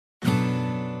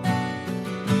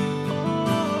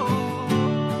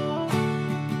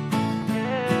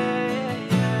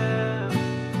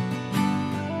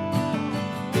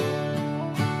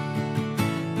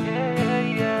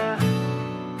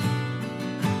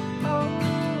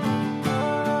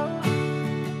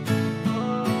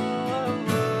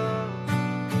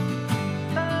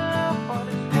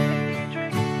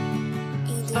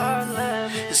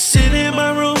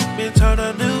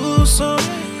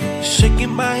in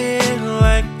my head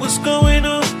like, what's going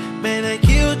on? Man, I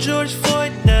killed George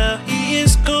Floyd, now he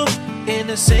is gone.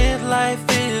 Innocent life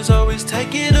is always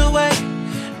taken away.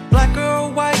 Black or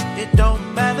white, it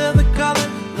don't matter the color.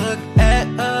 Look at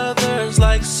others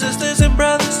like sisters and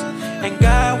brothers, and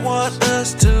God wants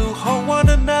us to hold one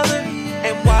another.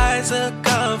 And why is a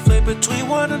conflict between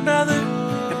one another?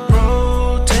 And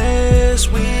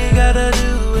protest, we gotta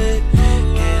do it.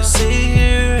 Can't sit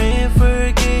here and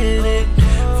forget it.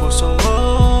 For so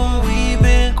long we've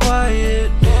been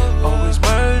quiet. Always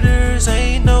murders,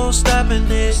 ain't no stopping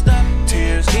it.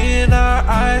 Tears in our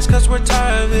eyes cause we're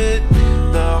tired of it.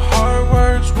 The hard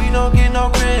works, we don't get no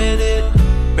credit.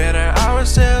 Better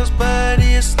ourselves, but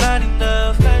it's not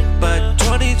enough. But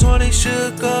 2020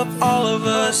 shook up all of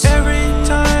us. Every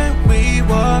time we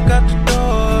walk out the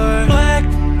door, Black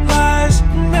Lives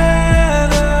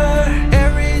Matter.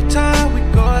 Every time we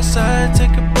go outside,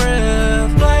 take a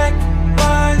breath, Black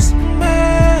Lives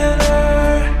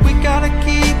Matter. We gotta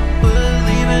keep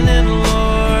believing in the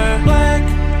Lord. Black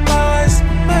Lives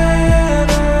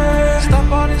Matter.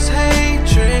 Stop all this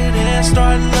hatred and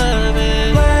start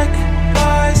loving. Black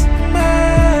Lives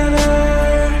Matter.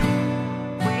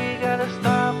 We gotta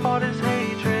stop all this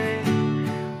hatred.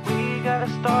 We gotta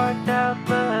start out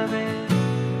loving.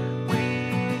 We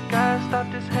gotta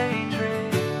stop this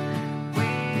hatred. We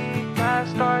gotta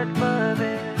start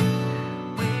loving.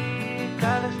 We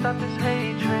gotta stop this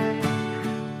hatred.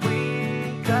 We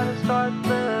gotta start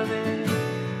loving.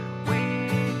 We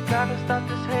gotta stop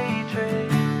this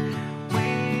hatred. We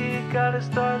gotta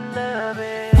start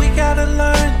loving. We gotta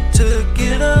learn to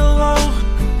get along.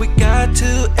 We got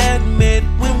to admit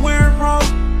when we're wrong.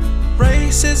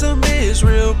 Racism is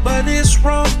real, but it's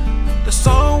wrong. The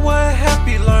song will help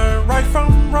you learn right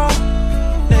from wrong.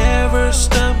 Never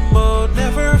stumble,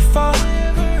 never fall.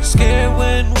 Scared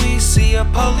when we see a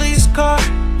police car.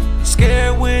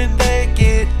 Scared when they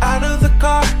get out of the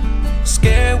car.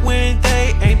 Scared when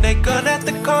they aim their gun at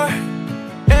the car.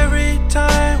 Every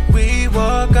time we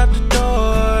walk out the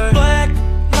door, Black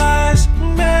Lives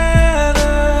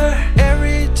Matter.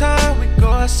 Every time we go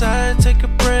outside, take a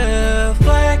breath,